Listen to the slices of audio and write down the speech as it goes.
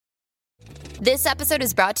This episode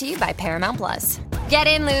is brought to you by Paramount Plus. Get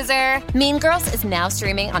in, loser! Mean Girls is now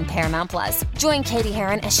streaming on Paramount Plus. Join Katie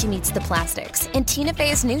Heron as she meets the plastics in Tina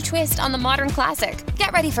Fey's new twist on the modern classic.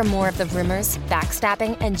 Get ready for more of the rumors,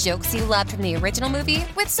 backstabbing, and jokes you loved from the original movie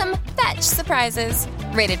with some fetch surprises.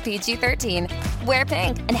 Rated PG-13. Wear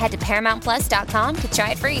pink and head to ParamountPlus.com to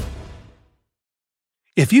try it free.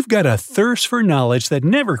 If you've got a thirst for knowledge that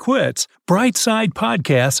never quits, Brightside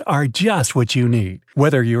Podcasts are just what you need.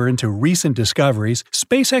 Whether you're into recent discoveries,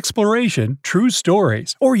 space exploration, true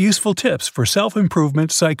stories, or useful tips for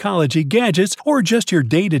self-improvement, psychology, gadgets, or just your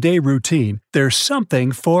day-to-day routine, there's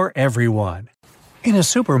something for everyone. In a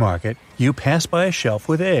supermarket, you pass by a shelf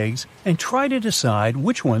with eggs and try to decide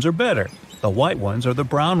which ones are better, the white ones or the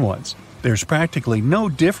brown ones. There's practically no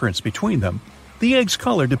difference between them. The egg's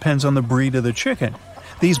color depends on the breed of the chicken.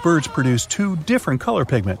 These birds produce two different color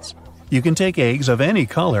pigments. You can take eggs of any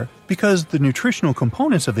color because the nutritional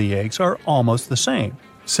components of the eggs are almost the same.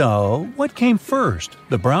 So, what came first,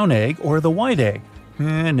 the brown egg or the white egg?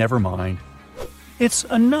 Never mind. It's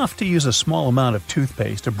enough to use a small amount of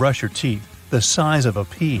toothpaste to brush your teeth, the size of a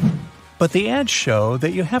pea. But the ads show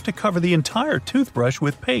that you have to cover the entire toothbrush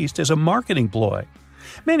with paste as a marketing ploy.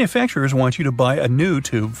 Manufacturers want you to buy a new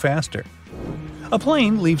tube faster. A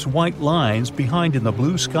plane leaves white lines behind in the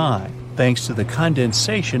blue sky thanks to the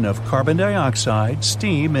condensation of carbon dioxide,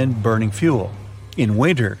 steam, and burning fuel. In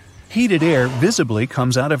winter, heated air visibly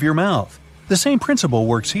comes out of your mouth. The same principle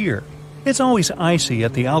works here. It's always icy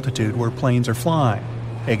at the altitude where planes are flying.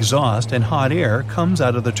 Exhaust and hot air comes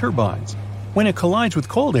out of the turbines. When it collides with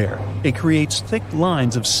cold air, it creates thick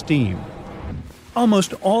lines of steam.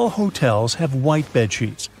 Almost all hotels have white bed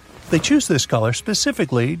sheets. They choose this color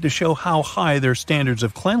specifically to show how high their standards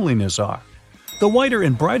of cleanliness are. The whiter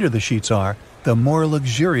and brighter the sheets are, the more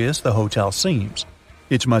luxurious the hotel seems.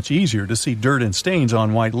 It's much easier to see dirt and stains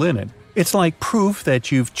on white linen. It's like proof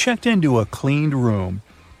that you've checked into a cleaned room.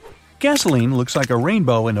 Gasoline looks like a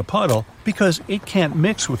rainbow in a puddle because it can't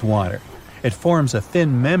mix with water. It forms a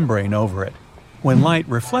thin membrane over it. When light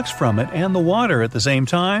reflects from it and the water at the same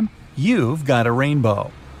time, you've got a rainbow.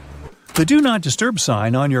 The Do Not Disturb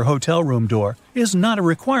sign on your hotel room door is not a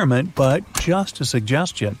requirement, but just a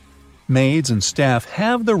suggestion. Maids and staff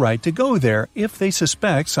have the right to go there if they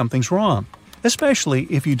suspect something's wrong, especially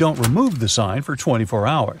if you don't remove the sign for 24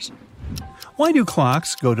 hours. Why do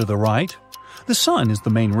clocks go to the right? The sun is the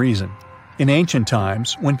main reason. In ancient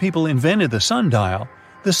times, when people invented the sundial,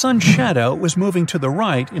 the sun's shadow was moving to the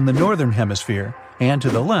right in the northern hemisphere and to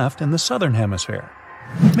the left in the southern hemisphere.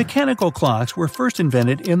 Mechanical clocks were first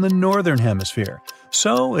invented in the northern hemisphere,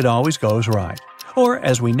 so it always goes right. Or,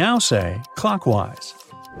 as we now say, clockwise.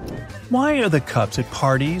 Why are the cups at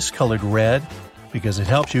parties colored red? Because it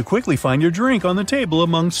helps you quickly find your drink on the table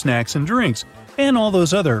among snacks and drinks, and all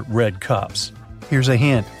those other red cups. Here's a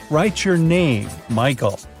hint. Write your name,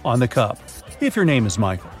 Michael, on the cup, if your name is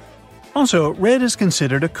Michael. Also, red is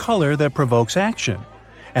considered a color that provokes action.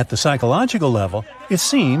 At the psychological level, it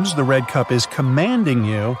seems the red cup is commanding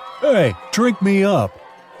you, "Hey, drink me up."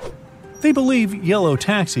 They believe yellow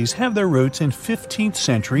taxis have their roots in 15th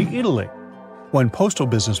century Italy. One postal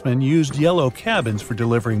businessman used yellow cabins for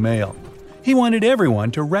delivering mail. He wanted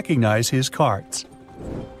everyone to recognize his carts.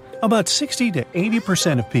 About 60 to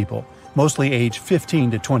 80% of people, mostly aged 15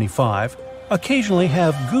 to 25, occasionally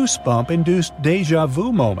have goosebump-induced déjà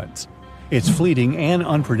vu moments. It's fleeting and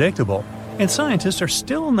unpredictable, and scientists are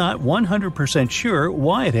still not 100% sure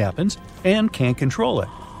why it happens and can't control it.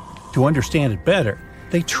 To understand it better,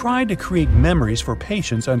 they tried to create memories for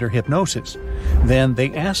patients under hypnosis. Then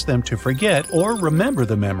they asked them to forget or remember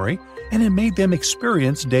the memory, and it made them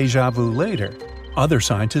experience déjà vu later. Other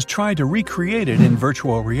scientists tried to recreate it in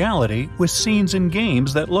virtual reality with scenes in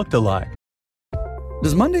games that looked alike.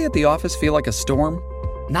 Does Monday at the office feel like a storm?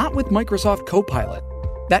 Not with Microsoft Copilot.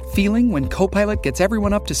 That feeling when Copilot gets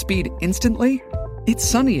everyone up to speed instantly? It's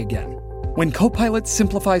sunny again. When Copilot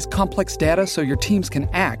simplifies complex data so your teams can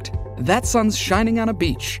act, that sun's shining on a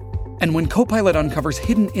beach. And when Copilot uncovers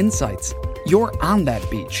hidden insights, you're on that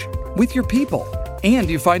beach with your people, and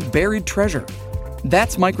you find buried treasure.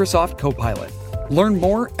 That's Microsoft Copilot. Learn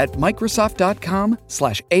more at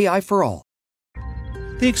Microsoft.com/AI for all.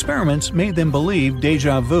 The experiments made them believe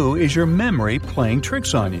déjà vu is your memory playing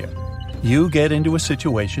tricks on you. You get into a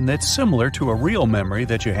situation that's similar to a real memory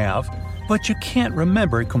that you have, but you can't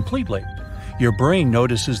remember it completely. Your brain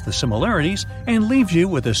notices the similarities and leaves you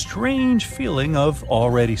with a strange feeling of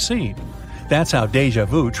already seen. That's how déjà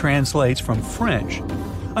vu translates from French.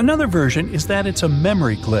 Another version is that it's a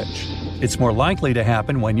memory glitch. It's more likely to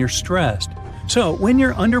happen when you're stressed. So, when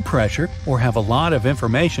you're under pressure or have a lot of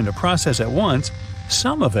information to process at once,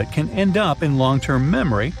 some of it can end up in long-term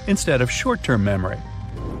memory instead of short-term memory.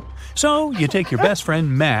 So, you take your best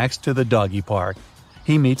friend Max to the doggy park.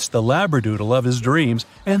 He meets the Labradoodle of his dreams,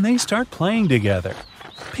 and they start playing together.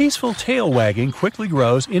 Peaceful tail wagging quickly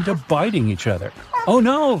grows into biting each other. Oh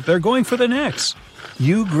no, they're going for the necks!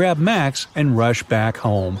 You grab Max and rush back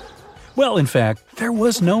home. Well, in fact, there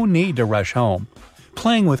was no need to rush home.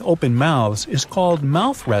 Playing with open mouths is called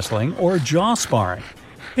mouth wrestling or jaw sparring.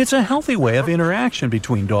 It's a healthy way of interaction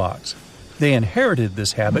between dogs. They inherited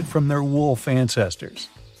this habit from their wolf ancestors.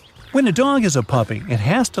 When a dog is a puppy, it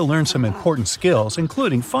has to learn some important skills,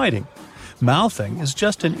 including fighting. Mouthing is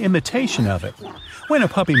just an imitation of it. When a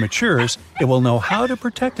puppy matures, it will know how to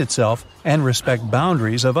protect itself and respect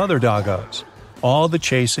boundaries of other doggos. All the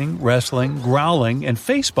chasing, wrestling, growling, and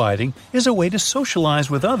face biting is a way to socialize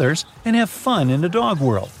with others and have fun in the dog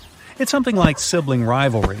world. It's something like sibling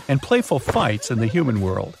rivalry and playful fights in the human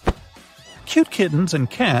world. Cute kittens and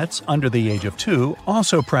cats under the age of 2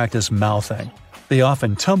 also practice mouthing. They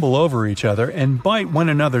often tumble over each other and bite one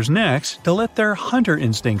another's necks to let their hunter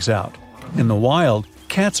instincts out. In the wild,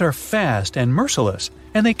 cats are fast and merciless,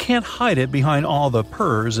 and they can't hide it behind all the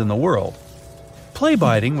purrs in the world. Play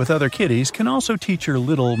biting with other kitties can also teach your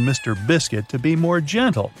little Mr. Biscuit to be more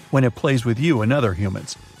gentle when it plays with you and other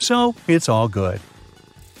humans, so it's all good.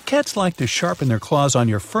 Cats like to sharpen their claws on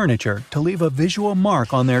your furniture to leave a visual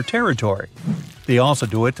mark on their territory. They also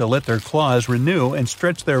do it to let their claws renew and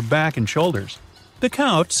stretch their back and shoulders. The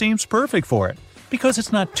couch seems perfect for it, because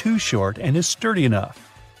it's not too short and is sturdy enough.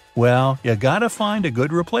 Well, you gotta find a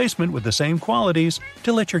good replacement with the same qualities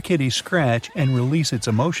to let your kitty scratch and release its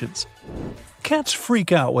emotions. Cats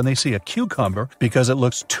freak out when they see a cucumber because it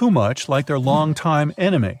looks too much like their longtime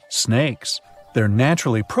enemy, snakes. They're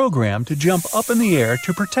naturally programmed to jump up in the air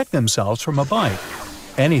to protect themselves from a bite.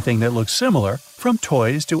 Anything that looks similar, from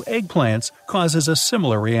toys to eggplants, causes a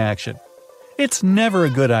similar reaction. It's never a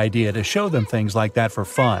good idea to show them things like that for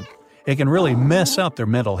fun. It can really mess up their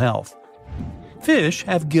mental health. Fish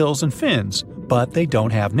have gills and fins, but they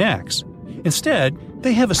don't have necks. Instead,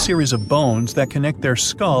 they have a series of bones that connect their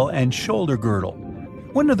skull and shoulder girdle.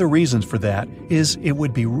 One of the reasons for that is it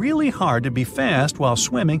would be really hard to be fast while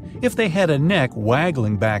swimming if they had a neck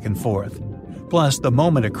waggling back and forth. Plus, the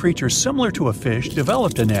moment a creature similar to a fish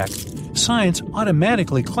developed a neck, science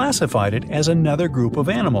automatically classified it as another group of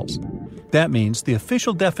animals. That means the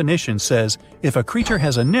official definition says if a creature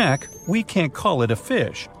has a neck, we can't call it a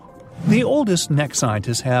fish. The oldest neck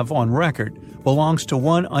scientists have on record belongs to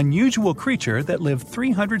one unusual creature that lived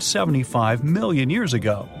 375 million years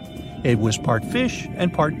ago. It was part fish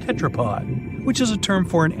and part tetrapod, which is a term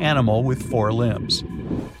for an animal with 4 limbs.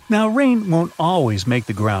 Now, rain won't always make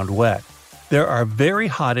the ground wet. There are very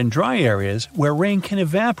hot and dry areas where rain can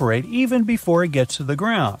evaporate even before it gets to the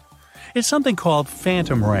ground. It's something called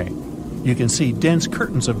phantom rain. You can see dense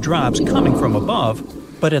curtains of drops coming from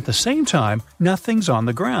above, but at the same time, nothing's on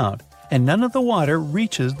the ground, and none of the water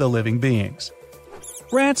reaches the living beings.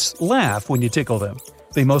 Rats laugh when you tickle them.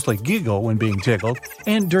 They mostly giggle when being tickled,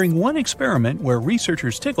 and during one experiment where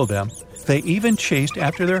researchers tickled them, they even chased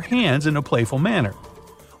after their hands in a playful manner.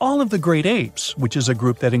 All of the great apes, which is a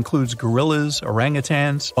group that includes gorillas,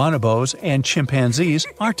 orangutans, bonobos, and chimpanzees,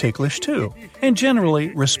 are ticklish too, and generally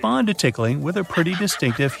respond to tickling with a pretty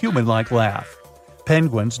distinctive human-like laugh.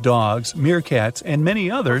 Penguins, dogs, meerkats, and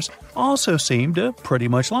many others also seem to pretty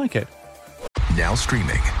much like it. Now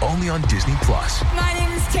streaming only on Disney+. My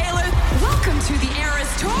name is Taylor. Welcome to the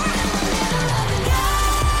Eras Tour.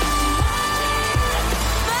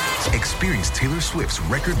 Experience Taylor Swift's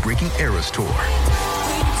record-breaking Eras Tour.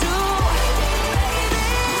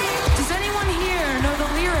 Does anyone here know the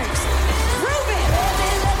lyrics? Prove it!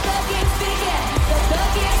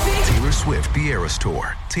 Taylor Swift The Eras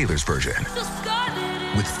Tour, Taylor's version,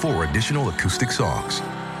 with 4 additional acoustic songs.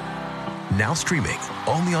 Now streaming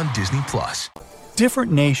only on Disney+.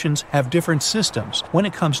 Different nations have different systems when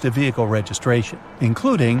it comes to vehicle registration,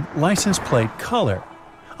 including license plate color.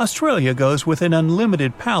 Australia goes with an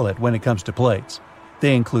unlimited palette when it comes to plates.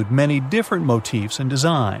 They include many different motifs and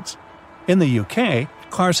designs. In the UK,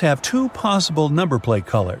 cars have 2 possible number plate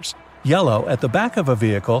colors, yellow at the back of a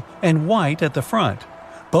vehicle and white at the front.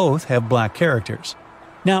 Both have black characters.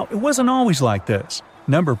 Now, it wasn't always like this.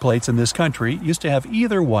 Number plates in this country used to have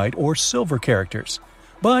either white or silver characters.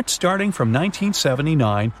 But starting from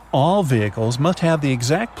 1979, all vehicles must have the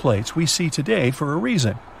exact plates we see today for a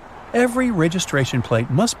reason. Every registration plate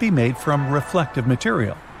must be made from reflective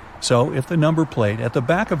material. So if the number plate at the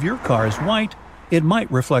back of your car is white, it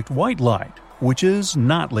might reflect white light, which is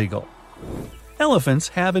not legal. Elephants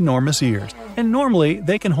have enormous ears, and normally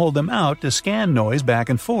they can hold them out to scan noise back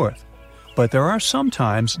and forth. but there are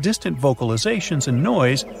sometimes distant vocalizations and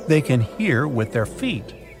noise they can hear with their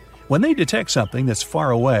feet. When they detect something that's far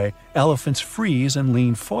away, elephants freeze and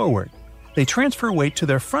lean forward. They transfer weight to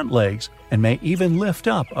their front legs and may even lift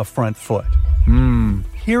up a front foot.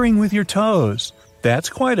 Hearing with your toes. That's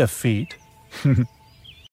quite a feat.